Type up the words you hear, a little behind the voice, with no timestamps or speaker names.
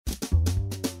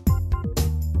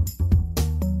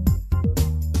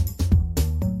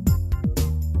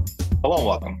Hello and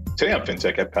welcome. Today on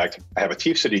FinTech Impact, I have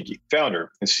Atif Siddiqui,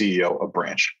 founder and CEO of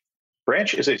Branch.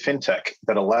 Branch is a fintech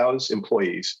that allows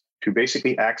employees to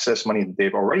basically access money that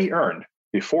they've already earned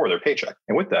before their paycheck.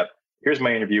 And with that, here's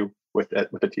my interview with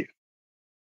Atif.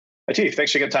 Atif,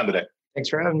 thanks for getting time today. Thanks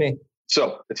for having me.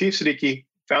 So, Atif Siddiqui,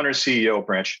 founder and CEO of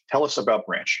Branch. Tell us about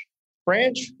Branch.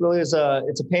 Branch really is a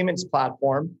payments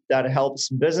platform that helps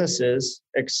businesses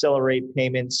accelerate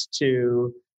payments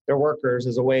to their workers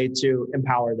as a way to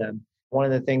empower them. One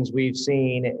of the things we've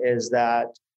seen is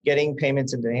that getting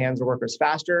payments into the hands of workers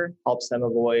faster helps them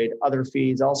avoid other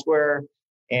fees elsewhere,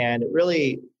 and it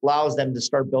really allows them to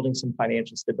start building some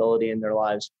financial stability in their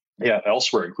lives. Yeah,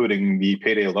 elsewhere, including the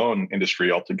payday loan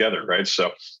industry altogether, right?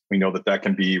 So we know that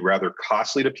can be rather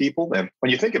costly to people. And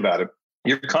when you think about it,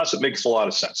 your concept makes a lot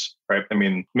of sense, right? I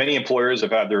mean, many employers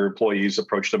have had their employees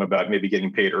approach them about maybe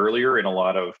getting paid earlier in a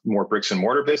lot of more bricks and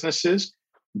mortar businesses.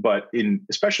 But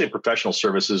especially in professional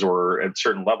services or at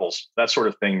certain levels, that sort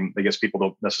of thing, I guess people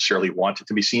don't necessarily want it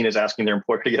to be seen as asking their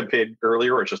employer to get paid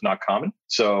earlier, or it's just not common.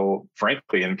 So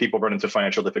frankly, and people run into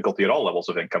financial difficulty at all levels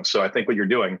of income. So I think what you're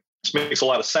doing just makes a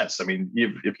lot of sense. I mean,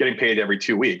 if you're getting paid every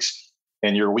 2 weeks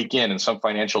and you're a week in and some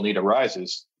financial need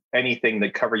arises, anything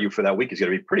that cover you for that week is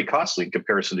going to be pretty costly in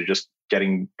comparison to just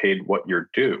getting paid what you're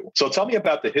due. So tell me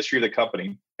about the history of the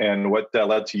company and what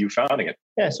led to you founding it.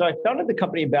 Yeah, so I founded the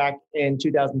company back in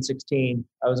 2016.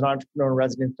 I was an entrepreneur in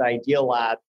residence at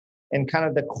Idealab, and kind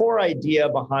of the core idea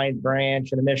behind Branch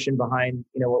and the mission behind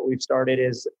what we've started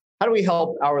is how do we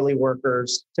help hourly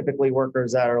workers, typically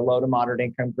workers that are low to moderate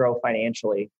income, grow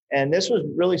financially? And this was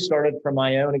really started from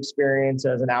my own experience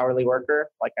as an hourly worker.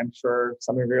 Like I'm sure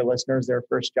some of your listeners, their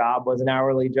first job was an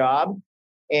hourly job.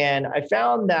 And I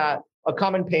found that a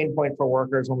common pain point for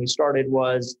workers when we started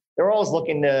was they were always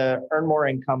looking to earn more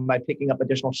income by picking up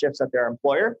additional shifts at their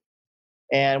employer.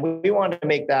 And we wanted to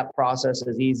make that process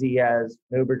as easy as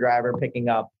an Uber driver picking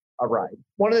up a ride.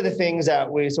 One of the things that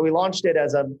we launched it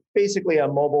as basically a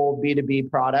mobile B2B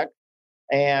product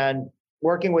and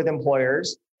working with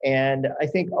employers. And I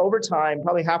think over time,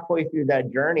 probably halfway through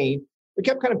that journey, we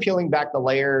kept kind of peeling back the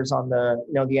layers on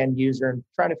the end user and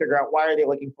trying to figure out why are they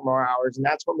looking for more hours. And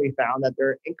that's when we found that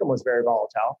their income was very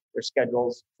volatile. Their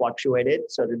schedules fluctuated,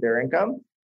 so did their income.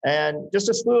 And just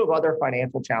a slew of other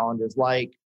financial challenges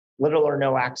like little or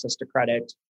no access to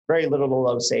credit, very little to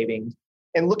low savings.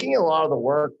 And looking at a lot of the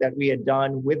work that we had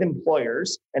done with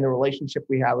employers and the relationship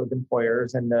we have with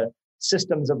employers and the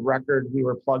systems of record we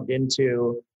were plugged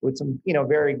into with some,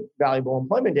 very valuable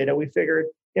employment data, we figured,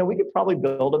 we could probably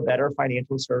build a better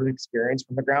financial service experience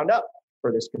from the ground up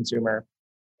for this consumer.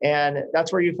 And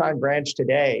that's where you find Branch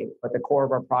today. But the core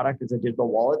of our product is a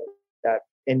digital wallet that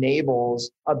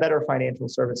enables a better financial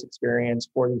service experience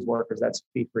for these workers that's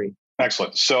fee-free.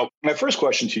 Excellent. So my first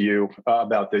question to you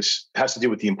about this has to do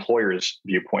with the employer's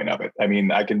viewpoint of it. I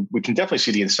mean, we can definitely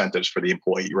see the incentives for the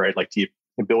employee, right? Like the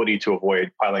ability to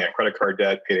avoid piling on credit card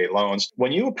debt, payday loans.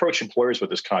 When you approach employers with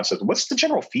this concept, what's the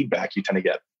general feedback you tend to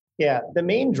get? Yeah, the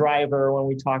main driver when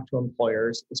we talk to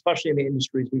employers, especially in the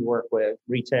industries we work with,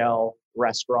 retail,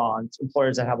 restaurants,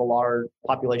 employers that have a large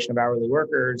population of hourly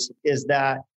workers, is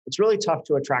that it's really tough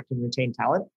to attract and retain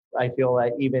talent. I feel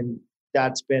that even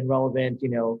that's been relevant,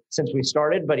 since we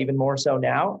started, but even more so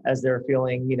now as they're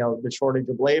feeling, the shortage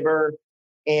of labor.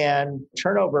 And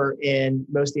turnover in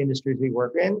most of the industries we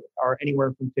work in are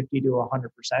anywhere from 50 to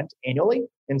 100% annually.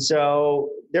 And so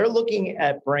they're looking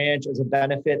at Branch as a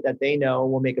benefit that they know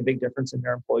will make a big difference in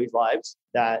their employees' lives,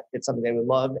 that it's something they would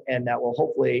love, and that will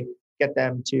hopefully get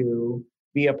them to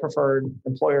be a preferred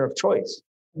employer of choice.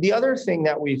 The other thing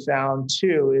that we found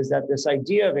too is that this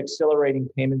idea of accelerating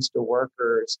payments to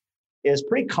workers is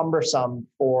pretty cumbersome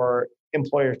for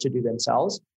employers to do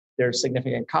themselves. There's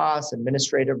significant costs,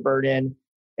 administrative burden.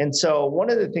 And so one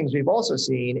of the things we've also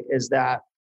seen is that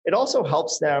it also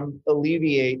helps them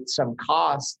alleviate some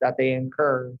costs that they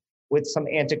incur with some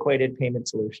antiquated payment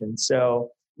solutions. So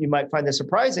you might find this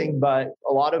surprising, but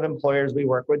a lot of employers we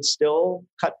work with still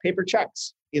cut paper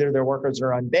checks. Either their workers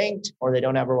are unbanked or they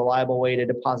don't have a reliable way to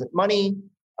deposit money.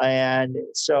 And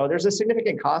so there's a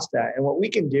significant cost to that. And what we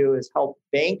can do is help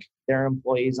bank their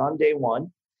employees on day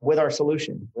one with our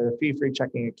solution, with a fee-free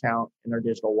checking account in our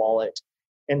digital wallet.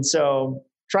 And so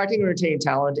attracting and retaining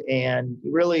talent and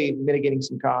really mitigating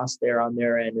some costs there on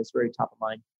their end is very top of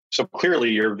mind. So clearly,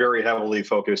 you're very heavily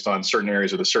focused on certain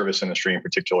areas of the service industry in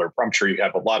particular. I'm sure you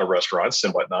have a lot of restaurants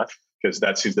and whatnot, because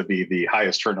that seems to be the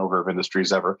highest turnover of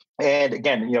industries ever. And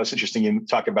again, it's interesting you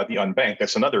talk about the unbanked.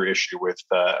 That's another issue with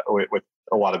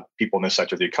a lot of people in this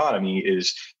sector of the economy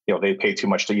is, they pay too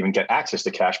much to even get access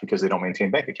to cash because they don't maintain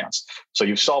bank accounts. So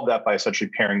you solve that by essentially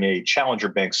pairing a challenger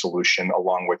bank solution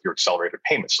along with your accelerated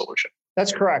payment solution.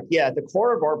 That's correct. Yeah, the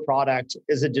core of our product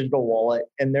is a digital wallet.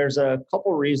 And there's a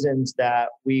couple reasons that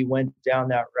we went down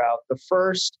that route. The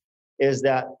first is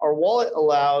that our wallet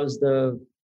allows the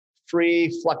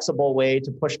free, flexible way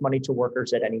to push money to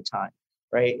workers at any time,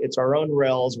 right? It's our own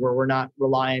rails where we're not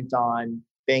reliant on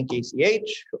Bank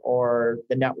ACH or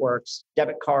the network's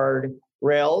debit card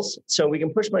rails. So we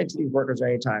can push money to these workers at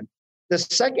any time. The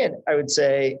second, I would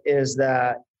say, is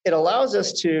that it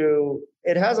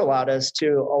has allowed us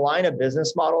to align a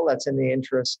business model that's in the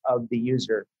interest of the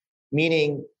user.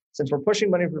 Meaning, since we're pushing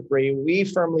money for free, we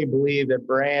firmly believe at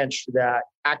Branch that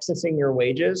accessing your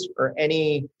wages or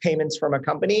any payments from a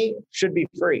company should be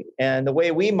free. And the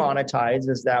way we monetize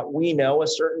is that we know a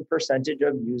certain percentage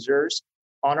of users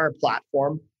on our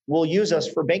platform will use us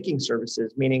for banking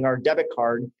services, meaning our debit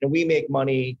card, and we make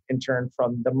money in turn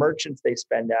from the merchants they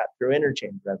spend at through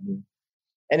interchange revenue.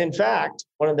 And in fact,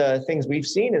 one of the things we've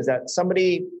seen is that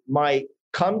somebody might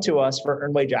come to us for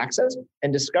earned wage access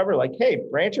and discover like, hey,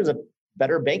 Branch is a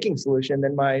better banking solution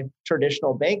than my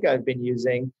traditional bank I've been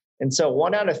using. And so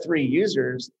 1 out of 3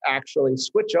 users actually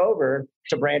switch over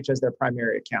to Branch as their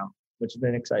primary account, which has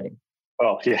been exciting.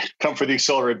 Well, yeah, come for the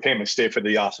accelerated payment, stay for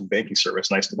the awesome banking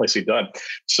service. Nicely done.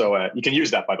 So you can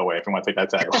use that, by the way, if you want to take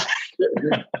that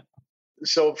tagline.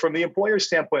 So from the employer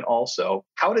standpoint also,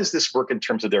 how does this work in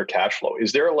terms of their cash flow?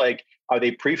 Is there are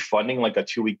they pre-funding like a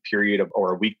 2-week period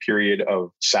or a week period of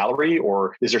salary,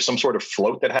 or is there some sort of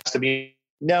float that has to be?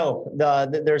 No,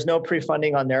 there's no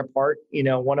pre-funding on their part.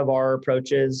 One of our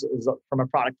approaches is from a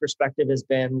product perspective has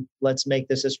been, let's make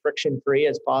this as friction-free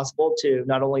as possible to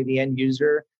not only the end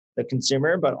user, the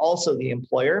consumer, but also the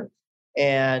employer.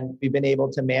 And we've been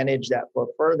able to manage that flow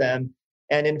for them.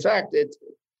 And in fact,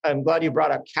 I'm glad you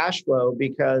brought up cash flow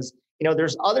because,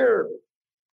 there's other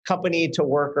company to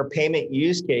work or payment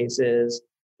use cases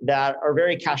that are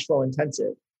very cash flow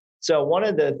intensive. So one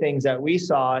of the things that we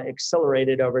saw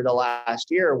accelerated over the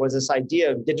last year was this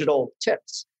idea of digital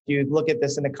tips. You look at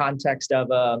this in the context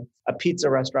of a pizza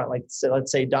restaurant, like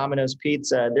let's say Domino's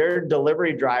Pizza, their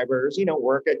delivery drivers,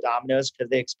 work at Domino's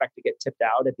because they expect to get tipped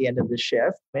out at the end of the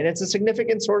shift. And it's a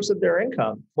significant source of their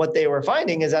income. What they were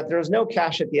finding is that there's no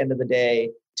cash at the end of the day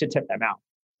to tip them out,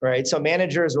 right? So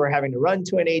managers were having to run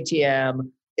to an ATM.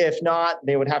 If not,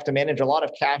 they would have to manage a lot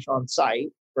of cash on site,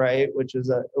 right? Which is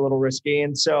a little risky.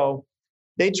 And so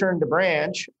they turned to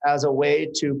Branch as a way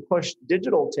to push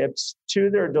digital tips to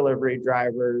their delivery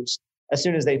drivers as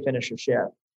soon as they finish a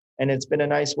shift. And it's been a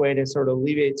nice way to sort of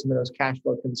alleviate some of those cash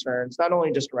flow concerns, not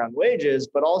only just around wages,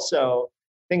 but also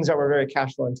things that were very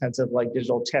cash flow intensive, like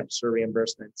digital tips or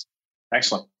reimbursements.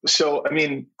 Excellent. So,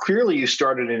 clearly you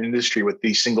started an industry with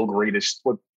the single greatest,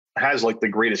 what has the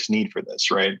greatest need for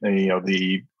this, right? And,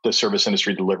 the service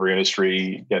industry, delivery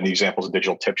industry, and the examples of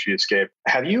digital tips you just gave.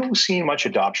 Have you seen much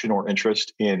adoption or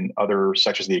interest in other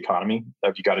sectors of the economy?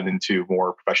 Have you gotten into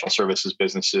more professional services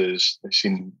businesses,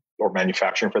 or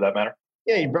manufacturing for that matter?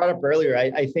 Yeah, you brought up earlier.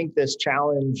 I think this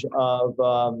challenge of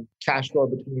cash flow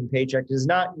between paychecks is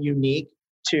not unique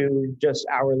to just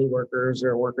hourly workers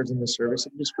or workers in the service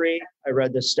industry. I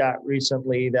read the stat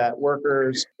recently that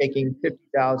workers making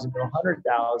 $50,000 to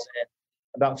 $100,000,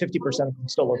 about 50% of them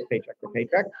still live paycheck to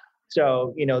paycheck.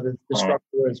 So, the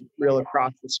struggle is real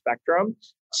across the spectrum.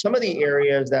 Some of the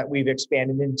areas that we've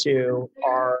expanded into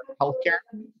are healthcare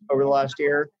over the last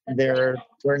year.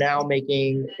 We're now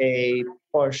making a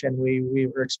push, and we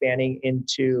were expanding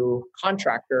into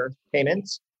contractor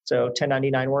payments. So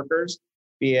 1099 workers,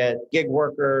 be it gig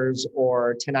workers or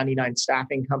 1099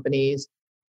 staffing companies.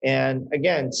 And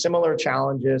again, similar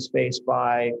challenges faced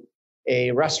by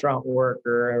a restaurant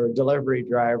worker or a delivery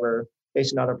driver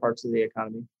faced in other parts of the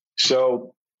economy.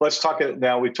 So let's talk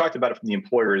now. We've talked about it from the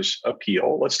employer's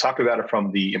appeal. Let's talk about it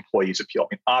from the employee's appeal.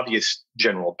 Obvious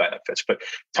general benefits, but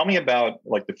tell me about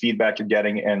the feedback you're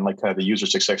getting and kind of the user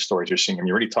success stories you're seeing.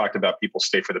 You already talked about people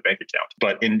stay for the bank account,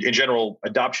 but in general,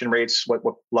 adoption rates, what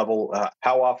level,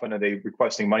 how often are they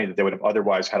requesting money that they would have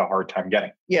otherwise had a hard time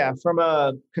getting? Yeah, from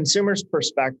a consumer's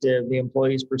perspective, the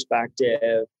employee's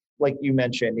perspective, like you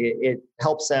mentioned, it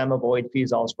helps them avoid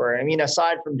fees elsewhere.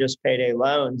 Aside from just payday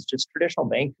loans, just traditional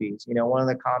bank fees. One of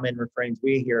the common refrains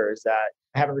we hear is that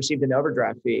I haven't received an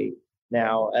overdraft fee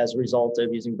now as a result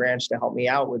of using Branch to help me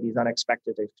out with these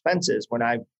unexpected expenses when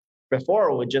I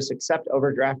before would just accept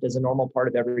overdraft as a normal part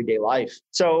of everyday life.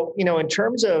 So, in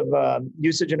terms of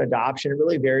usage and adoption, it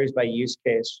really varies by use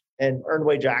case. And earned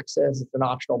wage access is an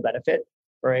optional benefit,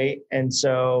 right? And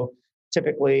so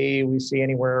typically we see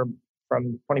anywhere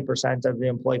from 20% of the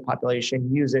employee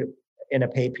population use it in a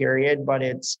pay period, but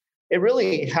it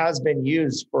really has been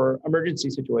used for emergency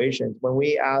situations. When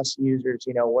we ask users,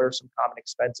 what are some common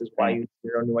expenses why you use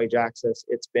your earned wage access?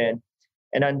 It's been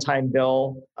an untimed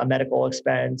bill, a medical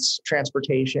expense,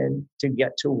 transportation to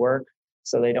get to work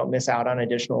so they don't miss out on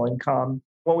additional income.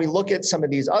 When we look at some of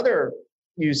these other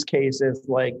use cases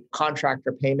like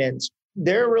contractor payments,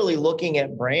 they're really looking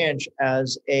at Branch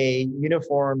as a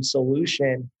uniform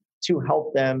solution to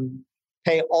help them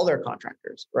pay all their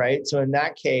contractors, right? So in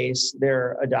that case,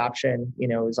 their adoption,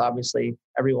 is obviously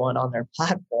everyone on their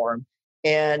platform.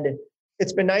 And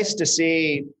it's been nice to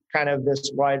see kind of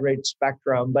this wide range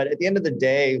spectrum. But at the end of the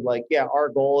day, our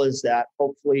goal is that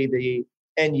hopefully the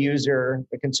end user,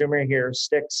 the consumer here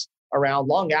sticks around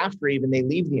long after even they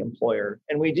leave the employer.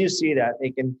 And we do see that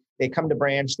they come to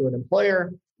Branch through an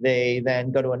employer, they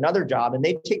then go to another job and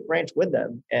they take Branch with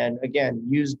them. And again,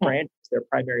 use Branch as their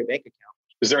primary bank account.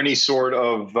 Is there any sort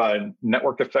of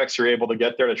network effects you're able to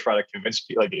get there to try to convince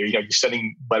people? You're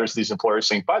sending letters to these employers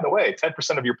saying, by the way,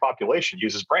 10% of your population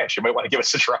uses Branch. You might want to give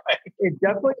us a try. It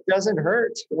definitely doesn't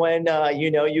hurt when,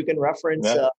 you can reference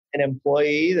an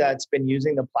employee that's been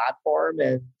using the platform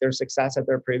and their success at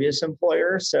their previous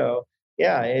employer. So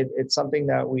yeah, it's something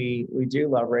that we do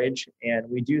leverage and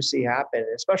we do see happen,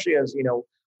 especially as,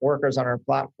 workers on our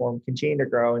platform continue to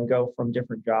grow and go from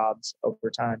different jobs over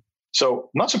time. So I'm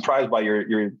not surprised by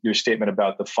your statement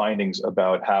about the findings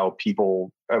about how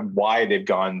people, why they've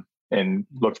gone and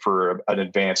looked for an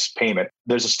advanced payment.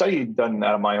 There's a study done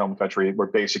out of my home country where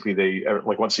basically they,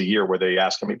 once a year, where they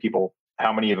ask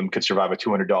how many of them could survive a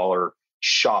 $200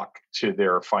 shock to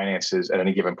their finances at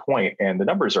any given point. And the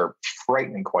numbers are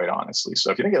frightening, quite honestly.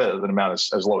 So if you think of an amount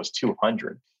as low as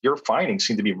 200, your findings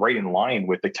seem to be right in line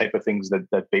with the type of things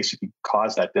that basically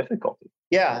cause that difficulty.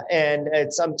 Yeah. And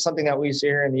it's something that we see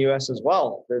here in the US as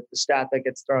well. The stat that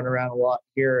gets thrown around a lot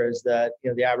here is that,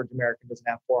 the average American doesn't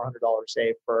have $400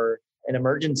 saved for an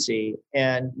emergency.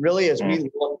 And really, as we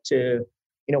look to,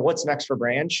 what's next for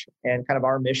Branch and kind of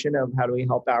our mission of how do we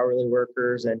help hourly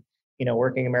workers and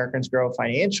working Americans grow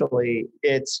financially,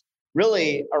 it's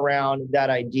really around that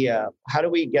idea. How do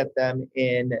we get them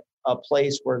in a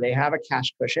place where they have a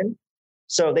cash cushion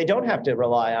so they don't have to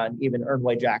rely on even earned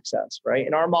wage access, right?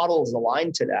 And our model is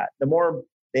aligned to that. The more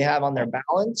they have on their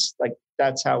balance,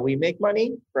 that's how we make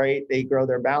money, right? They grow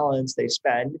their balance, they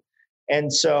spend.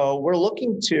 And so we're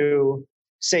looking to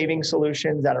saving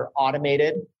solutions that are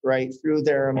automated, right, through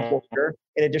their employer,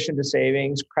 in addition to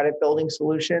savings, credit building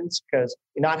solutions, because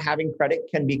not having credit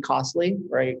can be costly,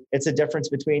 right? It's a difference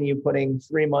between you putting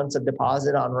 3 months of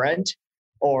deposit on rent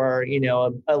or,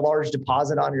 a large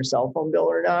deposit on your cell phone bill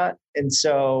or not. And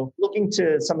so looking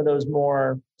to some of those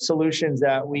more solutions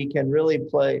that we can really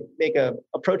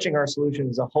approaching our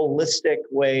solutions a holistic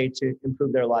way to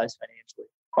improve their lives financially.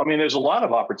 I mean, there's a lot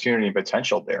of opportunity and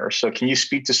potential there. So can you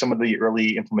speak to some of the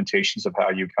early implementations of how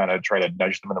you kind of try to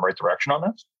nudge them in the right direction on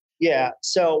this? Yeah.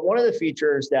 So one of the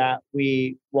features that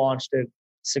we launched at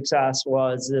Success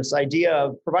was this idea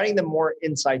of providing them more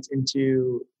insights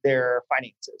into their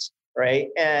finances, right?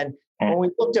 And when we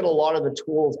looked at a lot of the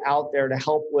tools out there to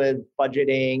help with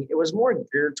budgeting, it was more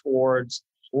geared towards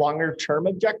longer term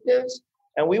objectives.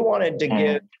 And we wanted to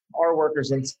give our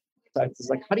workers insights. It's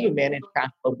like, how do you manage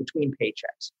cash flow between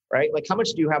paychecks, right? Like, how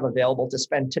much do you have available to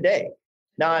spend today,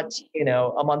 not,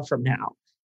 a month from now?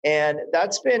 And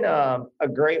that's been a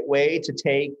great way to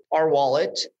take our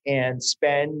wallet and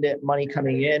spend money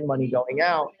coming in, money going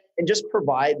out, and just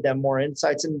provide them more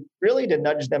insights and really to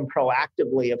nudge them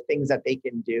proactively of things that they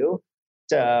can do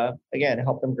to, again,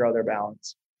 help them grow their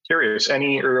balance. Curious,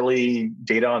 any early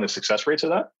data on the success rates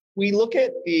of that? We look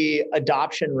at the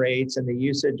adoption rates and the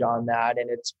usage on that, and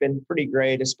it's been pretty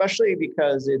great, especially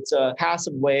because it's a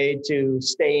passive way to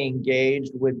stay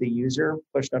engaged with the user,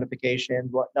 push notifications,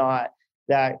 whatnot,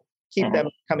 that keep them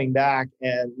coming back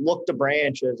and look to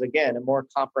Branch as, again, a more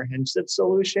comprehensive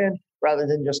solution rather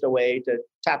than just a way to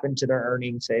tap into their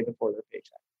earnings, say, before their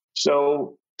paycheck.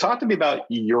 So talk to me about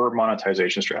your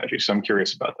monetization strategy. So I'm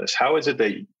curious about this. How is it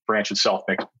that Branch itself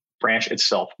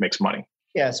makes money?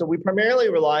 Yeah, so we primarily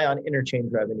rely on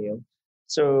interchange revenue.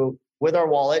 So with our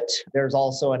wallet, there's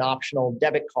also an optional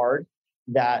debit card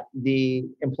that the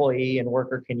employee and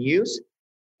worker can use.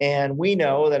 And we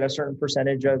know that a certain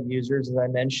percentage of users, as I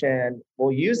mentioned,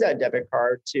 will use that debit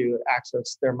card to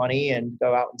access their money and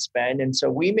go out and spend. And so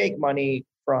we make money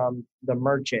from the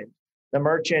merchant. The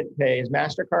merchant pays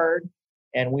MasterCard,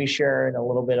 and we share in a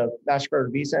little bit of MasterCard or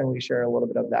Visa, and we share a little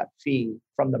bit of that fee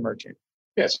from the merchant.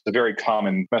 Yes, it's a very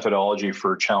common methodology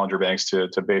for challenger banks to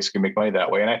basically make money that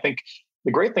way. And I think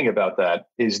the great thing about that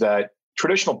is that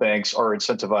traditional banks are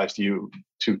incentivized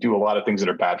to do a lot of things that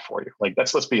are bad for you.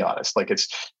 Let's be honest.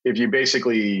 It's if you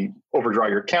basically overdraw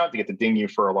your account, they get to ding you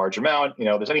for a large amount.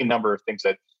 There's any number of things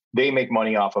that they make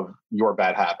money off of your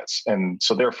bad habits. And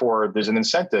so therefore there's an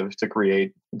incentive to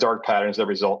create dark patterns that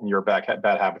result in your bad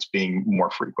habits being more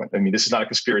frequent. I mean, this is not a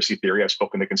conspiracy theory. I've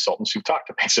spoken to consultants who've talked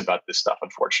to banks about this stuff,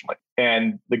 unfortunately.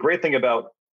 And the great thing about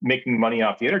making money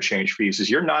off the interchange fees is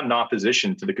you're not in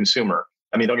opposition to the consumer.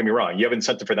 I mean, don't get me wrong. You have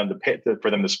incentive for them to pay,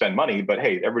 for them to spend money, but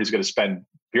hey, everybody's going to spend.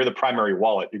 If you're the primary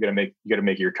wallet, you got to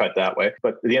make your cut that way.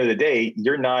 But at the end of the day,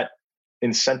 you're not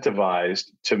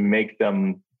incentivized to make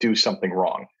them do something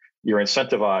wrong. You're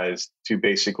incentivized to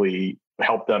basically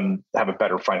help them have a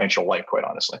better financial life, quite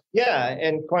honestly. Yeah.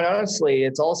 And quite honestly,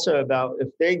 it's also about if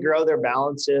they grow their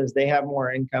balances, they have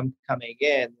more income coming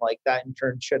in, like that in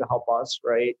turn should help us,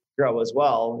 right, grow as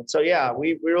well. So yeah,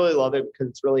 we really love it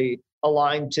because it's really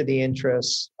aligned to the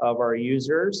interests of our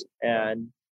users. And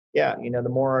yeah, the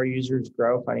more our users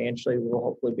grow financially, we'll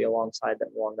hopefully be alongside them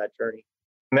along that journey.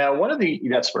 Now,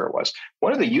 that's where it was.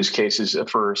 One of the use cases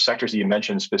for sectors that you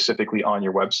mentioned specifically on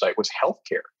your website was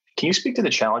healthcare. Can you speak to the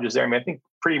challenges there? I mean, I think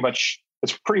pretty much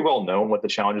it's pretty well known what the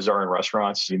challenges are in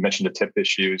restaurants. You mentioned the tip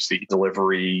issues, the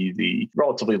delivery, the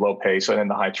relatively low pay, and then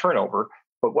the high turnover.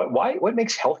 But what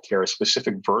makes healthcare a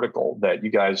specific vertical that you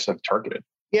guys have targeted?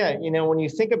 Yeah, when you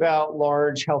think about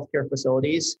large healthcare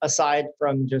facilities, aside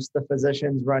from just the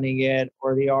physicians running it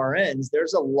or the RNs,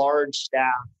 there's a large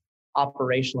staff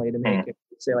operationally to make it,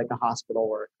 say, like a hospital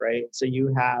work, right? So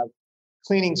you have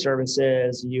cleaning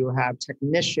services, you have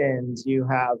technicians,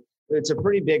 it's a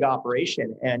pretty big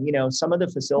operation. And, some of the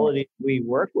facilities we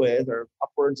work with are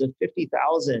upwards of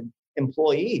 50,000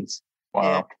 employees.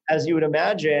 Wow. And as you would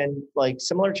imagine, like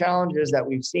similar challenges that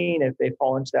we've seen if they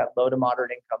fall into that low to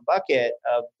moderate income bucket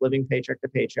of living paycheck to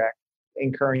paycheck,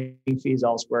 incurring fees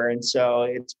elsewhere. And so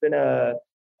it's been a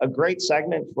great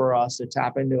segment for us to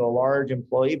tap into a large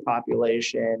employee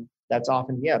population that's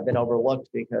often, been overlooked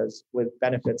because with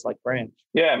benefits like Branch.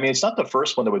 Yeah, I mean, it's not the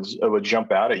first one that would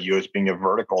jump out at you as being a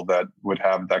vertical that would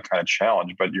have that kind of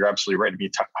challenge, but you're absolutely right. I mean, you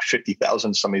talk about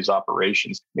 50,000, some of these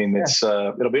operations. I mean,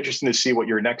 it'll be interesting to see what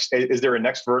your is there a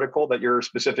next vertical that you're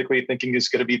specifically thinking is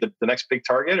going to be the next big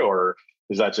target, or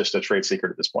is that just a trade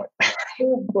secret at this point?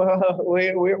 Well,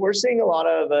 we're seeing a lot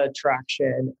of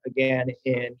traction again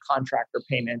in contractor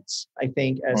payments. I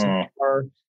think as our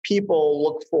people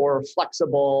look for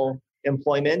flexible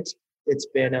employment, it's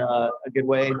been a good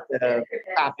way to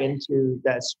tap into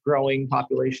this growing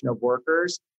population of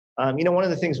workers. One of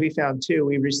the things we found too,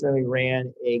 we recently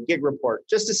ran a gig report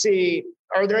just to see,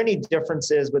 are there any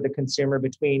differences with the consumer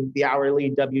between the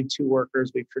hourly W-2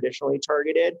 workers we've traditionally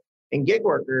targeted and gig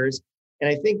workers? And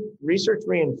I think research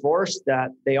reinforced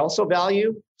that they also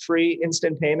value free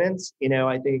instant payments.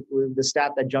 I think the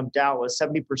stat that jumped out was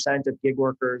 70% of gig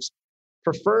workers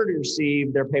prefer to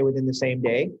receive their pay within the same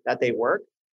day that they work.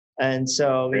 And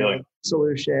so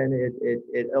solution,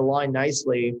 it aligned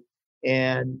nicely.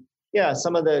 And yeah,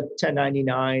 some of the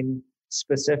 1099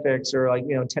 specifics or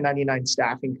 1099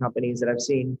 staffing companies that I've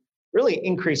seen really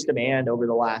increased demand over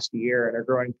the last year and are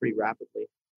growing pretty rapidly.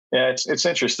 Yeah, it's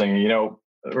interesting.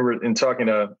 In talking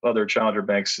to other challenger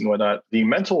banks and whatnot, the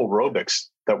mental aerobics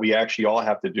that we actually all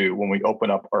have to do when we open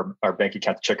up our bank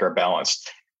account to check our balance.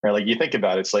 Right? Like you think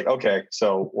about it, it's like, okay,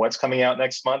 so what's coming out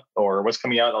next month or what's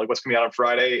coming out on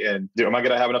Friday? And am I going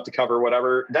to have enough to cover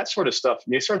whatever? That sort of stuff.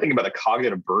 You start thinking about the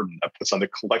cognitive burden that puts on the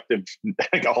collective,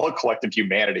 all collective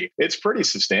humanity. It's pretty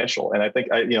substantial. And I think,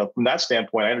 from that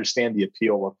standpoint, I understand the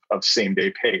appeal of same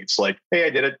day pay. It's like, hey, I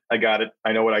did it. I got it.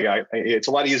 I know what I got. It's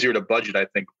a lot easier to budget, I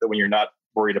think, when you're not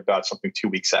worried about something 2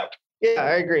 weeks out. Yeah,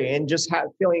 I agree. And just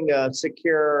feeling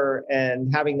secure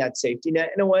and having that safety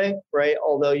net in a way, right?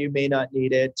 Although you may not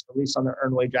need it, at least on the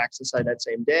earned wage access side that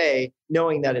same day,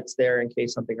 knowing that it's there in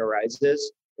case something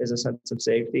arises is a sense of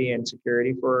safety and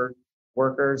security for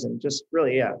workers and just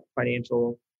really,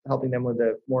 helping them with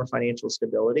more financial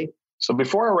stability. So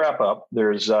before I wrap up,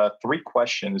 there's 3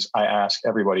 questions I ask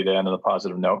everybody to end on a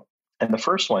positive note. And the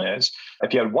first one is,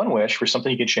 if you had one wish for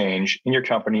something you could change in your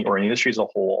company or in the industry as a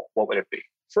whole, what would it be?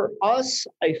 For us,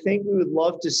 I think we would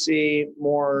love to see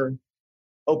more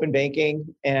open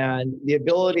banking and the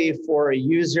ability for a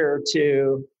user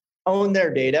to own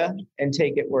their data and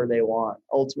take it where they want.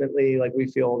 Ultimately, we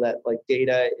feel that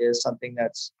data is something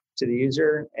that's to the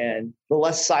user, and the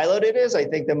less siloed it is, I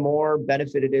think the more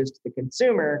benefit it is to the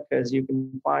consumer because you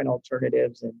can find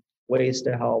alternatives and ways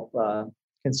to help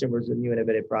consumers with new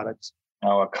innovative products.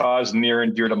 A cause near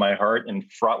and dear to my heart and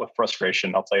fraught with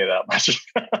frustration, I'll tell you that much.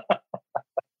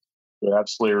 You're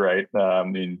absolutely right. I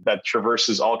mean, that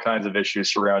traverses all kinds of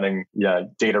issues surrounding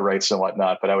data rights and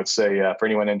whatnot. But I would say for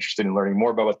anyone interested in learning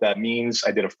more about what that means,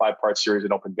 I did a 5-part series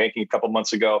in open banking a couple of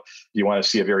months ago. If you want to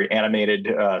see a very animated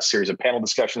series of panel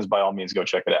discussions, by all means, go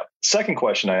check it out. Second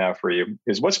question I have for you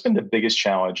is, what's been the biggest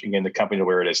challenge in getting the company to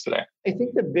where it is today? I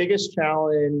think the biggest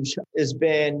challenge has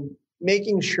been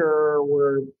making sure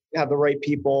we have the right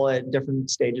people at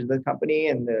different stages of the company,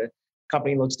 and the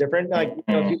company looks different. Like,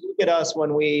 if you look at us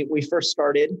when we first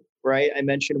started, right? I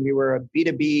mentioned we were a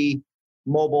B2B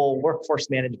mobile workforce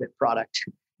management product,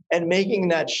 and making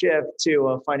that shift to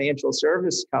a financial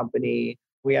service company,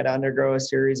 we had to undergo a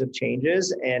series of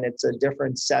changes, and it's a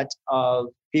different set of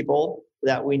people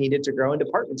that we needed to grow and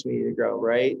departments we needed to grow,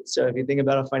 right? So if you think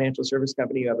about a financial service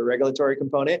company, you have a regulatory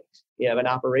component, you have an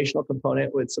operational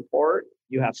component with support,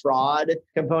 you have fraud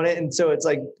component. And so it's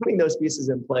like putting those pieces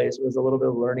in place was a little bit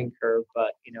of a learning curve,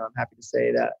 but I'm happy to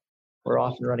say that we're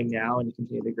off and running now and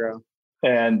continue to grow.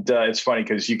 And it's funny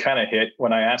because you kind of hit,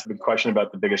 when I asked the question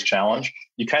about the biggest challenge,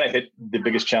 you kind of hit the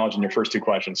biggest challenge in your first 2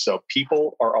 questions. So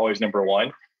people are always number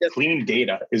 1. Yep. Clean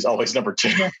data is always number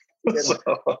 2.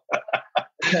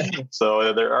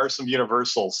 So there are some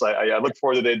universals. I look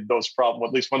forward to those problems,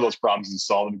 at least one of those problems is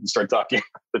solved, and we can start talking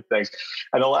about things.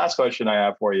 And the last question I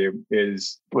have for you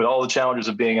is, with all the challenges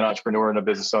of being an entrepreneur and a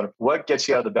business owner, what gets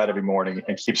you out of the bed every morning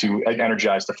and keeps you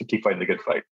energized to keep fighting the good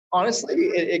fight? Honestly,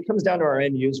 it comes down to our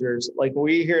end users. Like,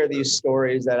 we hear these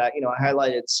stories that I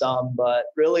highlighted some, but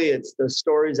really it's the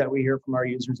stories that we hear from our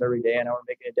users every day and how we're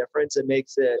making a difference. It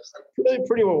makes it really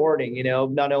pretty rewarding,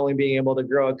 not only being able to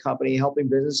grow a company, helping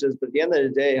businesses, but at the end of the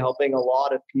day, helping a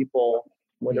lot of people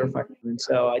when they're fighting. And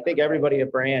so I think everybody at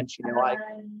Branch, I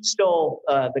still,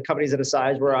 the company's at a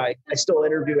size where I still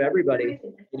interview everybody.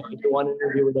 I do one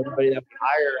interview with everybody that we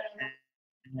hire. And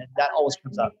that always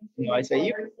comes up. I say,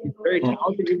 you're very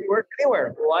talented. You can work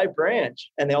anywhere. Why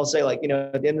Branch? And they all say, at the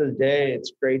end of the day,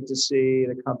 it's great to see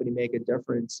the company make a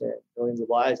difference in millions of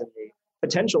lives and the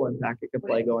potential impact it could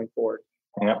play going forward.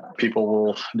 Yeah, people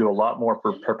will do a lot more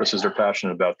for purposes they're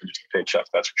passionate about than just a paycheck.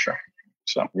 That's for sure.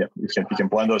 So yeah, you can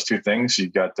blend those 2 things. You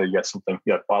got something.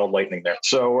 You got bottled lightning there.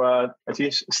 So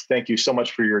Atis, thank you so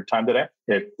much for your time today.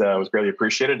 It was greatly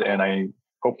appreciated, and I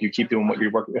hope you keep doing what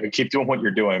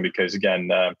you're doing, because again,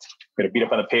 I'm going to beat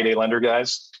up on the payday lender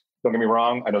guys. Don't get me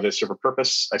wrong. I know they serve a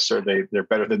purpose. They're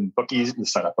better than bookies.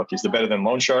 Not bookies. They're better than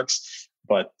loan sharks.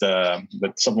 But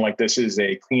something like this is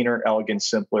a cleaner, elegant,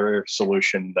 simpler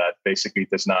solution that basically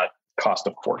does not cost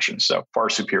a fortune. So far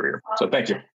superior. So thank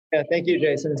you. Yeah, thank you,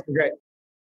 Jason. It's been great.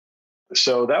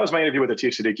 So that was my interview with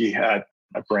Atis Siddiqui at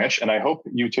Branch. And I hope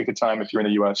you take the time, if you're in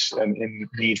the US and in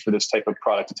need for this type of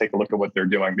product, to take a look at what they're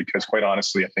doing, because quite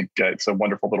honestly, I think it's a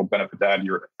wonderful little benefit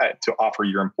to offer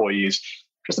your employees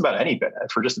for just about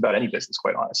any business,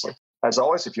 quite honestly. As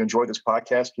always, if you enjoyed this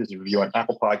podcast, please review on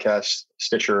Apple Podcasts,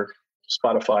 Stitcher,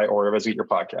 Spotify, or wherever you get your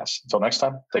podcasts. Until next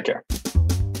time, take care.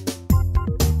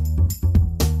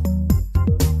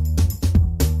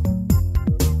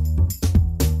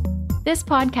 This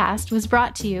podcast was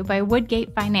brought to you by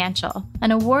Woodgate Financial,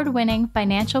 an award-winning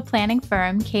financial planning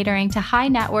firm catering to high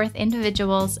net worth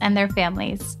individuals and their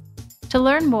families. To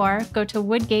learn more, go to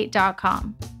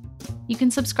woodgate.com. You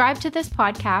can subscribe to this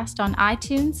podcast on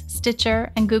iTunes,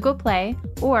 Stitcher, and Google Play,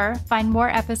 or find more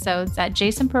episodes at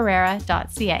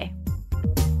jasonpereira.ca.